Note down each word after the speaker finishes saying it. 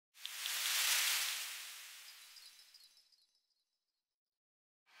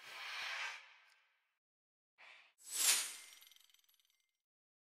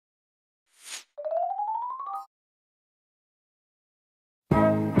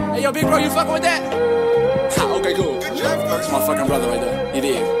Hey, yo, big bro, you fucking with that? Ha, okay, cool. That's my fucking brother right there. You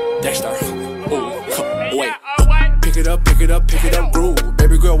did. Dexter. Ooh, wait. Pick it up, groove.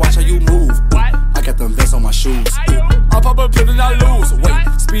 Baby girl, watch how you move. I got them vests on my shoes. I'll pop a pill and I lose.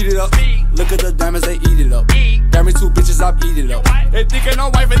 Wait, speed it up. Look at the diamonds, they eat it up. Got me 2 bitches, I eat it up. They thinking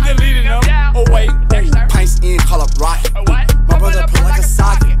I'm wife and deleting them. Oh wait, pints in, call up rocket. My brother play like a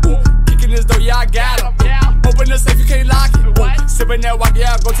socket. Kicking this door, yeah, I got him. Open the safe, you can't lock it. Sipping that walk,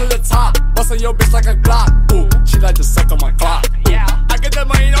 yeah, I go to the top. Bustin' your bitch like a Glock. She like to suck on my clock. I get the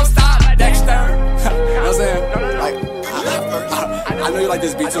money, don't stop. Dexter. You know what I'm saying? Like, I know you like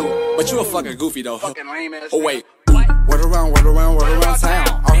this beat too, but you a fucking goofy though. Oh wait. Word around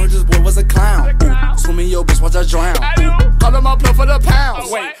town. I heard this boy was a clown. Swimming your bitch, watch her drown. Call him up for the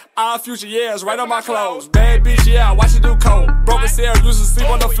pounds. Wait, our future years right on my clothes. Bad bitch, yeah, watch it do coke. Broke as hell, used to sleep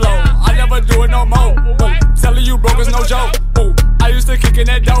on the floor. I never do it no more. Telling you broke is no joke. I used to kick in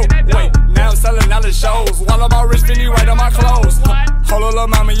that dope. Wait, now I'm selling out the shows. While I'm all rich, Finny right on my clothes. Hold on, little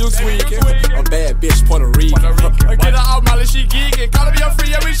mama, you tweaking. A bad bitch, Puerto Rican. Get her out, Molly, she geeking. Call me a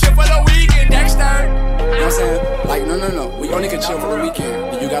free every shit for the weekend. Dexter. You know what I'm saying? Like, no. We only can chill for the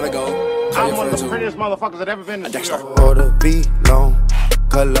weekend. You gotta go. I'm one of the prettiest motherfuckers that ever been in the street. Order B long,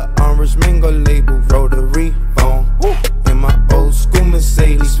 color orange mingle label rotary phone. In my old school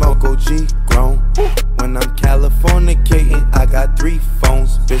Mercedes, smoke OG grown. When I'm Californicating, I got 3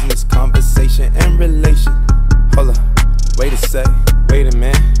 phones. Business, conversation, and relation. Hold up, wait a sec, wait a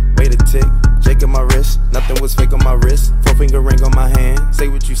minute, wait a tick. Jake on my wrist, nothing was fake on my wrist. 4-finger ring on my hand, say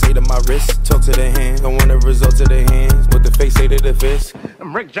what you say to my wrist. Talk to the hand, don't want the results of their hands. What the face say to the fist.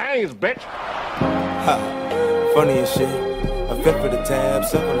 I'm Rick James, bitch. Ha, funny as shit. I fell for the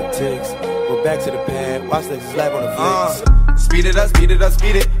tabs, up on the ticks. Go back to the pad, watch the slab on the flicks. Speed it up,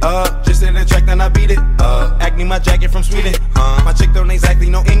 just in the track, then I beat it. Acne my jacket from Sweden. My chick don't exactly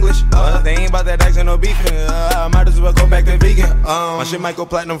know English. They ain't about that accent or beefing. I might as well go back to vegan. My shit might go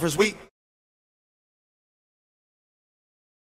platinum for sweet.